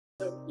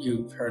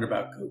You've heard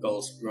about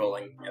Google's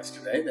ruling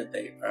yesterday that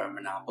they are a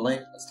monopoly.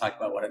 Let's talk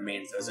about what it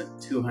means. There's a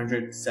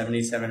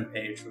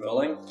 277-page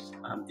ruling.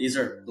 These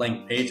are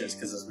blank pages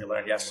because, as we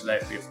learned yesterday,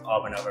 we've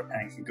all been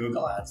overpaying for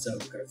Google ads, so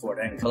we could afford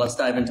it. But let's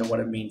dive into what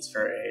it means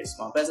for a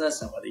small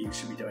business and what you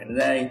should be doing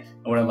today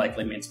and what it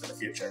likely means for the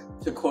future.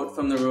 To quote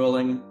from the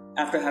ruling,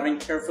 after having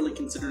carefully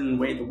considered and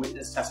weighed the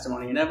witness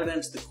testimony and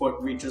evidence, the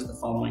court reaches the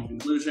following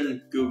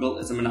conclusion. Google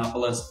is a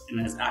monopolist and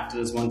has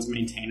acted as one to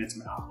maintain its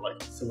monopoly.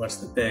 So what's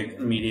the big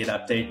immediate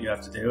update you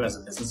have to do as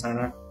a business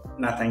owner?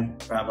 Nothing,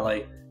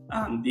 probably.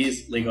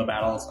 These legal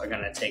battles are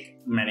going to take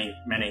many,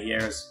 many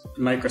years.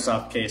 The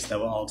Microsoft case that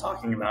we're all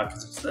talking about,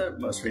 because it's the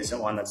most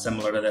recent one that's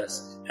similar to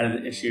this,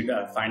 had issued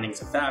findings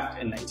of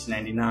fact in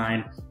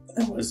 1999.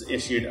 There was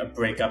issued a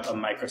breakup of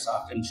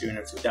Microsoft in June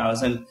of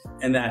 2000,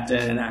 and that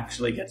didn't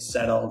actually get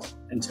settled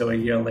until a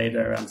year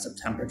later in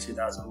September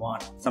 2001.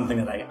 Something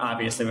that I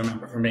obviously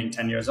remember from being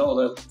 10 years old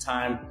at the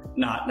time,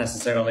 not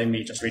necessarily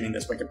me just reading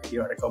this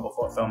Wikipedia article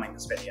before filming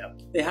this video.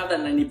 They have that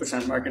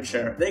 90% market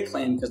share, they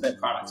claim, because their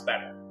product's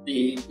better.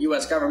 The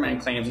US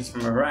government claims it's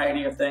from a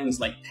variety of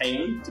things like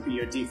paying to be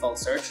your default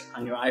search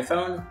on your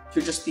iPhone,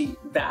 to just the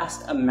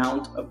vast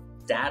amount of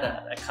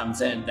data that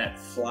comes in. That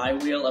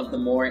flywheel of the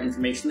more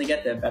information they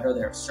get, the better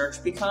their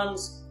search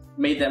becomes,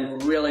 made them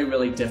really,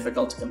 really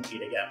difficult to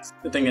compete against.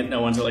 The thing that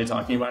no one's really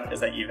talking about is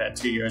that you've had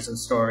 2 years of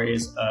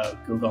stories of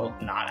Google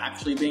not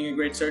actually being a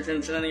great search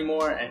engine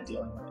anymore and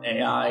dealing with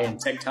AI and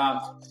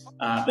TikTok.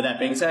 But that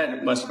being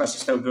said, most of us are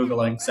still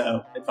Googling,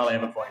 so they probably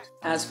have a point.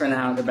 As for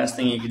now, the best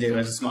thing you can do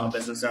as a small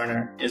business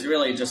owner is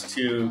really just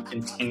to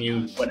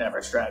continue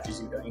whatever strategies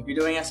you're doing. If you're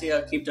doing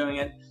SEO, keep doing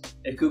it.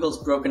 If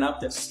Google's broken up,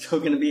 there's still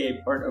going to be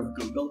a part of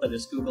Google that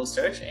is Google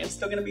search, and it's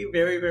still going to be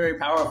very, very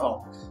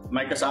powerful.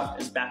 Microsoft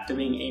is back to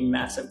being a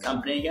massive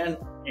company again.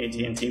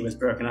 AT&T was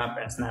broken up,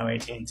 and it's now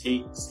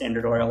AT&T.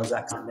 Standard Oil is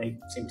Exxon. They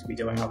seem to be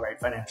doing all right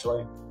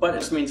financially. But it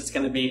just means it's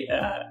going to be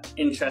an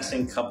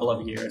interesting couple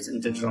of years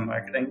in digital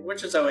marketing,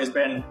 which has always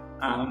been.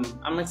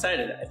 I'm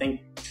excited. I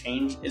think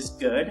change is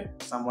good,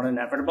 somewhat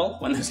inevitable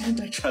when there's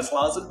antitrust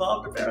laws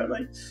involved,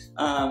 apparently.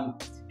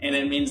 And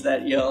it means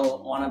that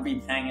you'll want to be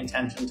paying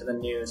attention to the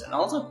news and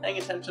also paying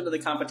attention to the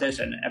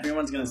competition.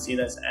 Everyone's going to see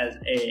this as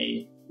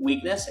a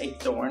weakness, a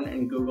thorn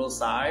in Google's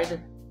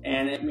side,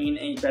 and it means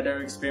a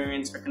better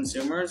experience for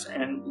consumers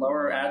and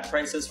lower ad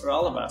prices for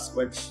all of us,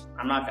 which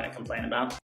I'm not going to complain about.